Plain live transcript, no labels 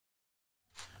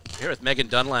Here with Megan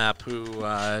Dunlap, who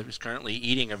is currently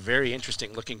eating a very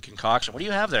interesting-looking concoction. What do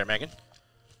you have there, Megan?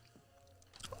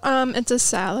 It's a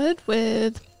salad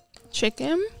with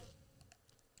chicken,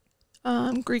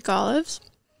 Greek olives,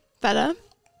 feta,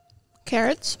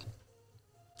 carrots,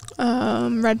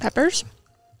 red peppers,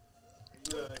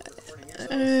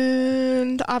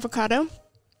 and avocado,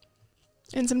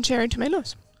 and some cherry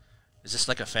tomatoes. Is this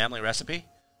like a family recipe?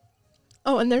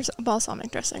 Oh, and there's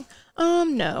balsamic dressing.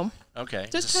 No. Okay.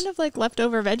 Just kind of like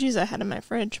leftover veggies I had in my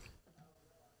fridge.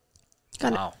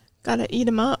 Wow. Gotta eat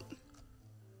them up.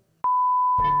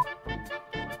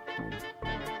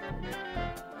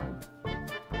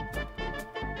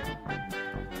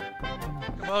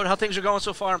 About how things are going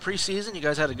so far in preseason. You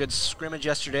guys had a good scrimmage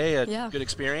yesterday, a good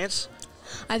experience.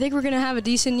 I think we're going to have a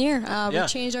decent year. We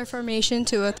changed our formation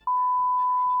to a...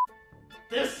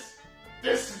 This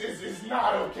is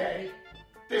not okay.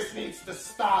 This needs to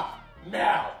stop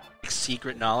now.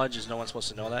 Secret knowledge? Is no one supposed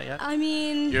to know that yet? I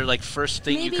mean... You're like, first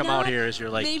thing you come out here is you're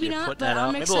like, you're putting that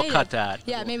out. Maybe we'll cut that.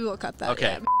 Yeah, maybe we'll cut that.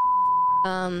 Okay.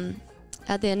 Yeah.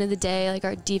 At the end of the day, like,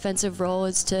 our defensive role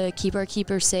is to keep our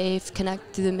keeper safe,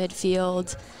 connect through the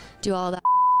midfield, do all that.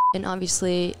 And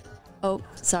obviously... Oh,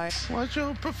 sorry. What's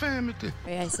your profanity?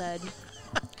 I said...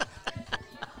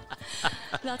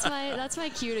 That's my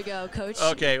cue to go, Coach.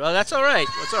 Okay, well that's all right.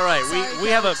 That's all right. Sorry,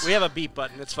 we have a beep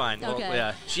button. It's fine. Okay. Well,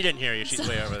 yeah, she didn't hear you. She's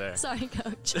way over there. Sorry,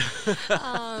 Coach.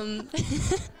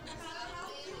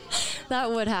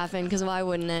 That would happen, because why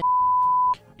wouldn't it?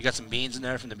 You got some beans in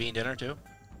there from the bean dinner too?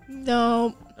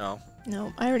 No. No.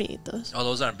 No, I already ate those. Oh,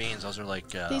 those aren't beans. Those are like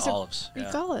These olives. Are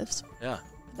Greek olives. Yeah.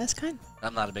 Best kind.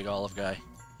 I'm not a big olive guy.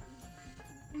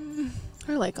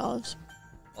 I like olives.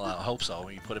 Well, I hope so.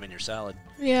 When you put them in your salad.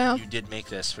 Yeah. You did make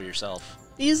this for yourself.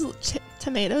 These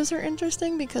tomatoes are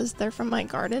interesting because they're from my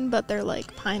garden, but they're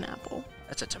like pineapple.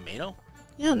 That's a tomato?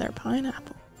 Yeah, and they're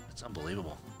pineapple. That's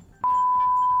unbelievable.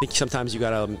 I think sometimes you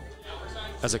gotta,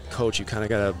 as a coach, you kind of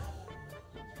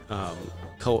gotta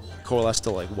coalesce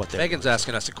to like what they're. Megan's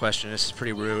asking us a question. This is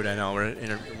pretty rude. I know. We're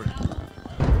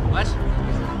what?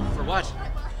 For what?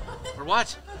 For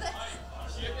what?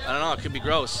 I don't know. It could be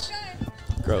gross.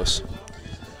 Gross.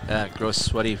 Yeah, gross,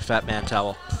 sweaty, fat man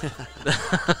towel.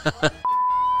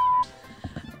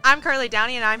 I'm Carly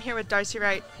Downey, and I'm here with Darcy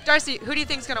Wright. Darcy, who do you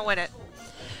think's going to win it?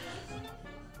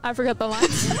 I forgot the line.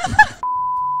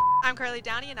 I'm Carly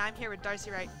Downey, and I'm here with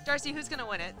Darcy Wright. Darcy, who's going to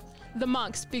win it? The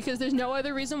monks, because there's no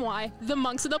other reason why. The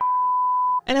monks are the...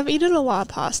 And I've eaten a lot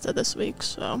of pasta this week,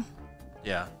 so...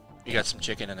 Yeah. You got some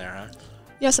chicken in there, huh?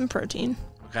 Yeah, some protein.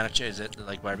 What kind of chicken? Is it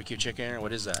like barbecue chicken, or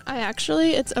what is that? I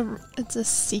actually, it's a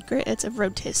secret. It's a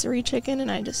rotisserie chicken, and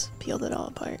I just peeled it all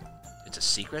apart. It's a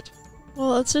secret?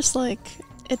 Well, it's just like,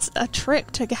 it's a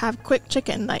trick to have quick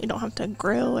chicken that you don't have to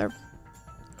grill or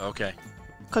Okay.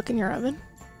 cook in your oven.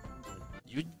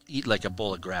 You'd eat like a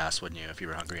bowl of grass, wouldn't you, if you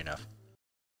were hungry enough?